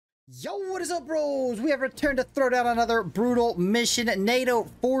Yo, what is up, bros? We have returned to throw down another brutal mission, NATO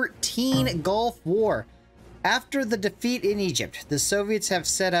 14 Gulf War. After the defeat in Egypt, the Soviets have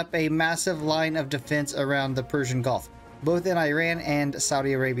set up a massive line of defense around the Persian Gulf, both in Iran and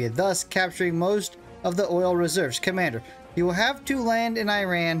Saudi Arabia, thus capturing most of the oil reserves. Commander, you will have to land in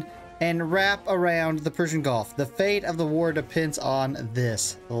Iran and wrap around the Persian Gulf. The fate of the war depends on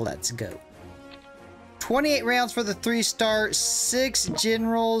this. Let's go. 28 rounds for the 3-star, 6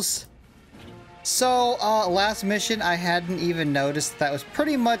 generals. So, last mission, I hadn't even noticed that was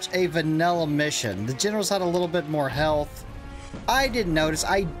pretty much a vanilla mission. The generals had a little bit more health. I didn't notice.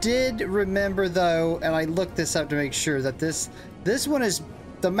 I did remember, though, and I looked this up to make sure that this one is...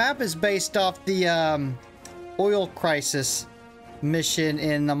 The map is based off the, oil crisis mission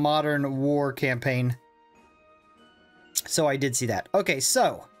in the Modern War campaign. So, I did see that. Okay,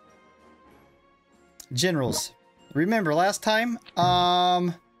 so... Generals. Remember, last time,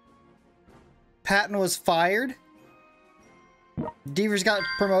 Patton was fired. Devers got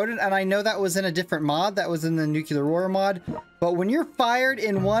promoted, and I know that was in a different mod. That was in the Nuclear War mod. But when you're fired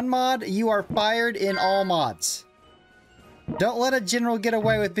in one mod, you are fired in all mods. Don't let a general get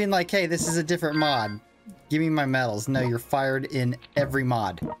away with being like, hey, this is a different mod. Give me my medals. No, you're fired in every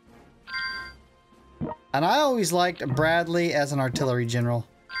mod. And I always liked Bradley as an artillery general.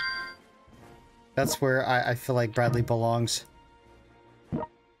 That's where I feel like Bradley belongs.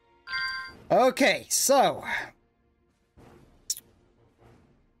 Okay, so...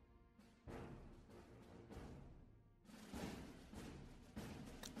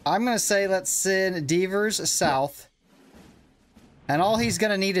 I'm going to say let's send Devers south. And all he's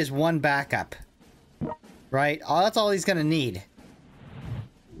going to need is one backup. Right? That's all he's going to need.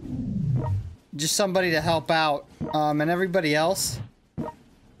 Just somebody to help out. And everybody else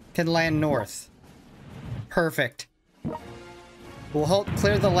can land north. Perfect. We'll help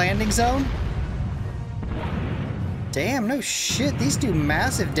clear the landing zone. Damn, no shit. These do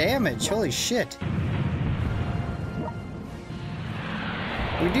massive damage. Holy shit.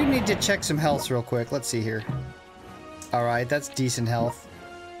 We do need to check some health real quick. Let's see here. Alright, that's decent health.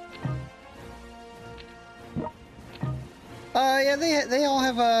 Yeah, they all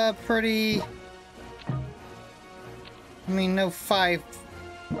have a pretty... I mean, no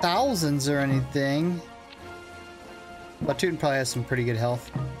 5,000s or anything. Vatutin probably has some pretty good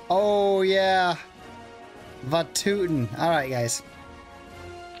health. Oh, yeah. Vatutin. Alright, guys.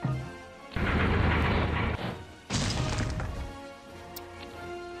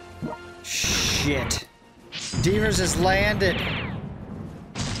 Shit. Devers has landed.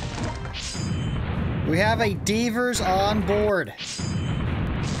 We have a Devers on board.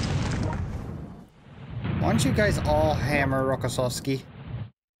 Why don't you guys all hammer Rokossovsky?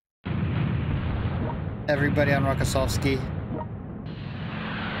 Everybody on Rokossovsky.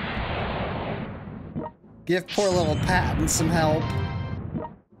 Give poor little Patton some help.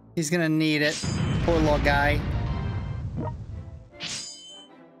 He's gonna need it. Poor little guy.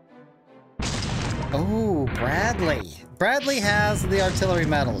 Oh, Bradley. Bradley has the artillery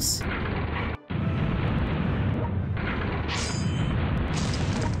medals.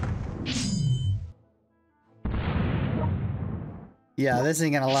 Yeah, this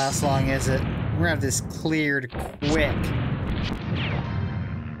ain't gonna last long, is it? We're gonna have this cleared quick.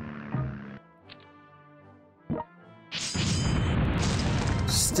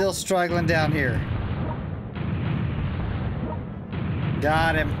 Still struggling down here.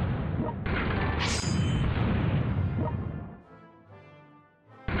 Got him.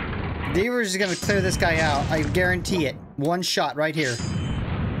 Devers is gonna clear this guy out. I guarantee it. One shot right here.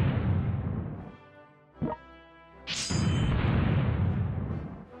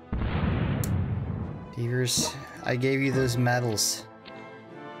 Devers, I gave you those medals.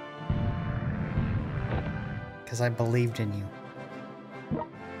 Because I believed in you.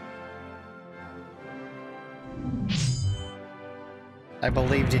 I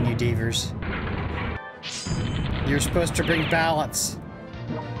believed in you, Devers. You're supposed to bring balance.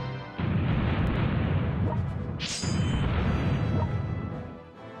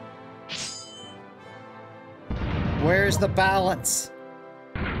 Where's the balance?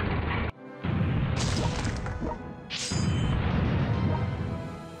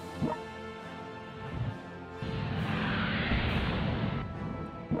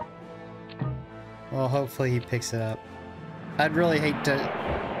 Well, hopefully he picks it up. I'd really hate to...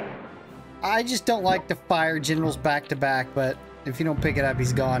 I just don't like to fire generals back to back, but if you don't pick it up,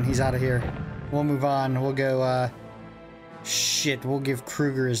 he's gone. He's out of here. We'll move on. We'll go, shit, we'll give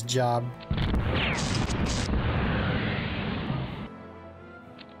Kruger his job.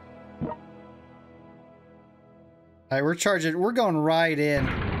 Alright, we're charging. We're going right in.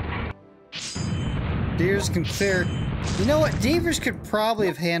 Devers can clear... You know what? Devers could probably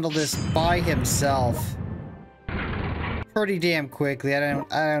have handled this by himself. Pretty damn quickly. I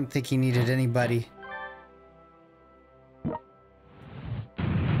don't think he needed anybody.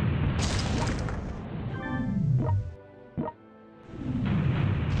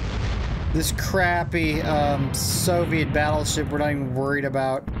 This crappy Soviet battleship we're not even worried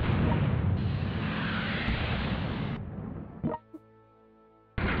about.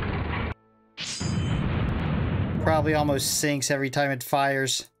 Probably almost sinks every time it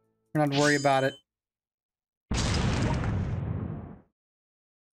fires. We're not worried about it.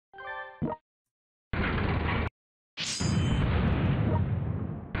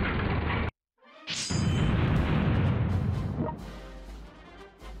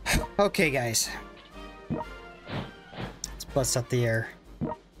 Okay, guys. Let's bust up the air.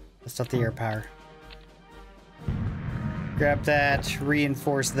 Bust up the air power. Grab that.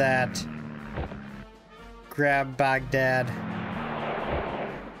 Reinforce that. Grab Baghdad.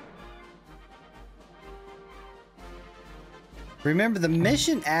 Remember, the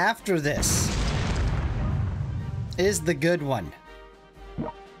mission after this is the good one.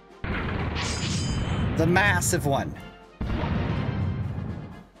 The massive one.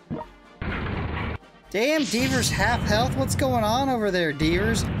 Damn, Deaver's half health. What's going on over there,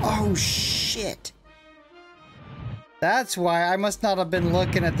 Deavers? Oh, shit. That's why I must not have been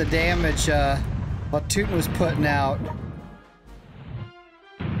looking at the damage what Toot was putting out.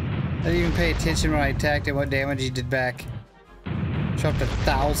 I didn't even pay attention when I attacked him what damage he did back. Dropped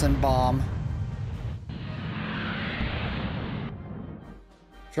 1,000 bomb.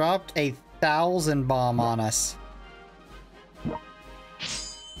 Dropped 1,000 bomb on us.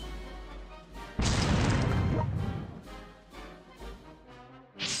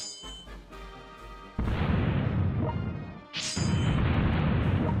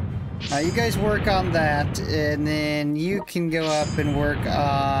 You guys work on that, and then you can go up and work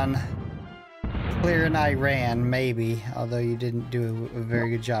on clearing Iran, maybe, although you didn't do a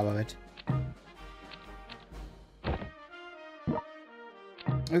very good job of it.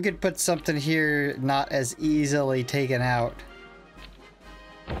 We could put something here not as easily taken out.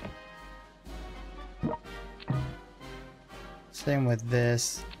 Same with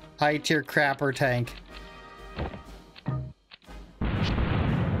this. High tier crapper tank.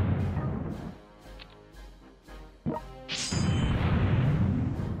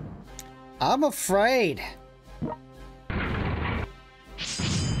 I'm afraid.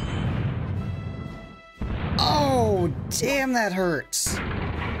 Oh, damn, that hurts.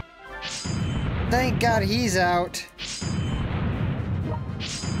 Thank God he's out.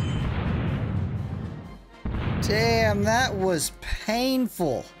 Damn, that was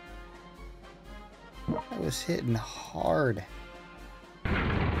painful. That was hitting hard.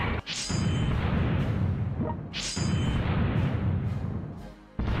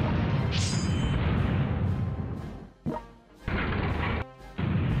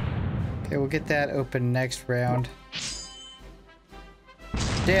 Okay, we'll get that open next round.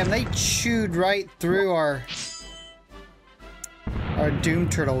 Damn, they chewed right through our Doom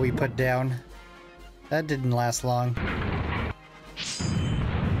Turtle we put down. That didn't last long.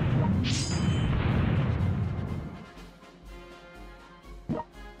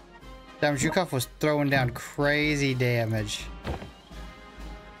 Damn, Zhukov was throwing down crazy damage.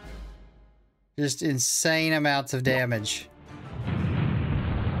 Just insane amounts of damage.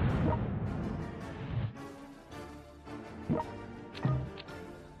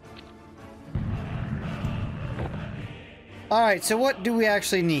 Alright, so what do we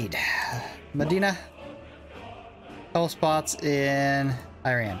actually need? Medina? Couple spots in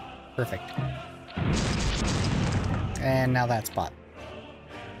Iran. Perfect. And now that spot.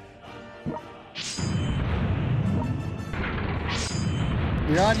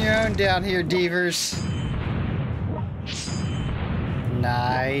 You're on your own down here, Deavers.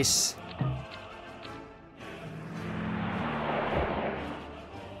 Nice.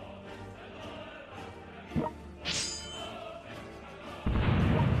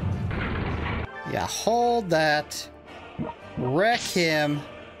 Yeah, hold that. Wreck him.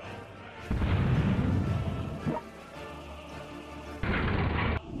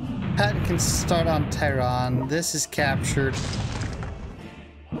 Patton can start on Tehran. This is captured.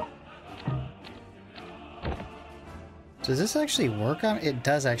 Does this actually work on? It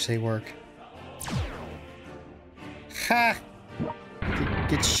does actually work. Ha!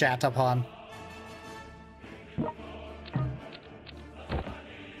 Get shat upon.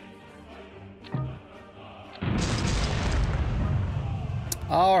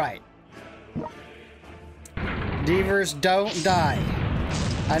 All right. Deavers, don't die.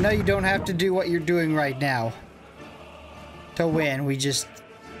 I know you don't have to do what you're doing right now to win.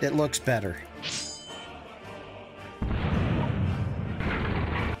 It looks better.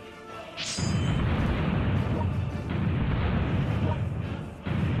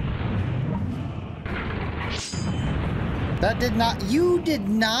 You did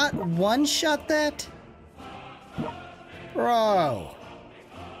not one-shot that? Bro.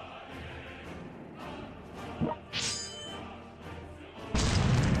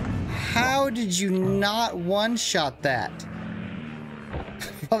 How did you not one-shot that?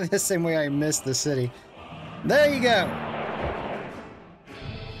 Probably the same way I missed the city. There you go.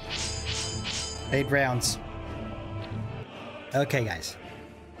 8 rounds. Okay, guys.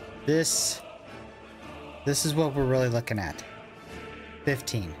 This is what we're really looking at.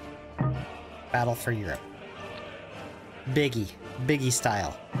 15. Battle for Europe. Biggie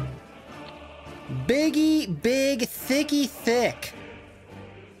style. Biggie, big, thicky, thick.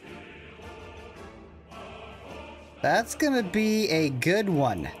 That's gonna be a good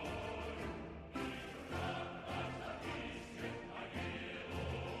one.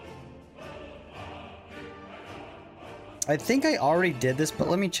 I think I already did this, but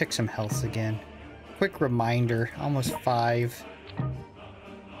let me check some health again. Quick reminder, almost 5.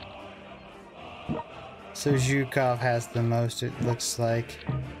 So Zhukov has the most, it looks like.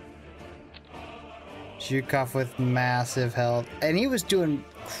 Zhukov with massive health. And he was doing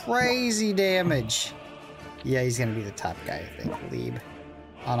crazy damage. Yeah, he's gonna be the top guy, I think. Lieb.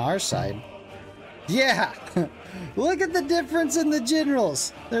 On our side. Yeah! Look at the difference in the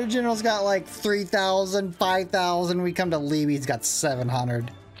generals. Their generals got like 3,000, 5,000. We come to Lieb, he's got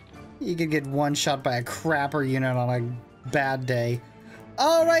 700. You could get one shot by a crapper unit on a bad day.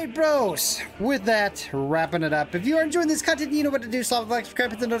 Alright, bros. With that, wrapping it up. If you are enjoying this content, you know what to do. So like,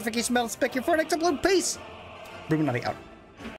 subscribe, hit the notification bell, spec your for next upload. Peace! Bruchminati out.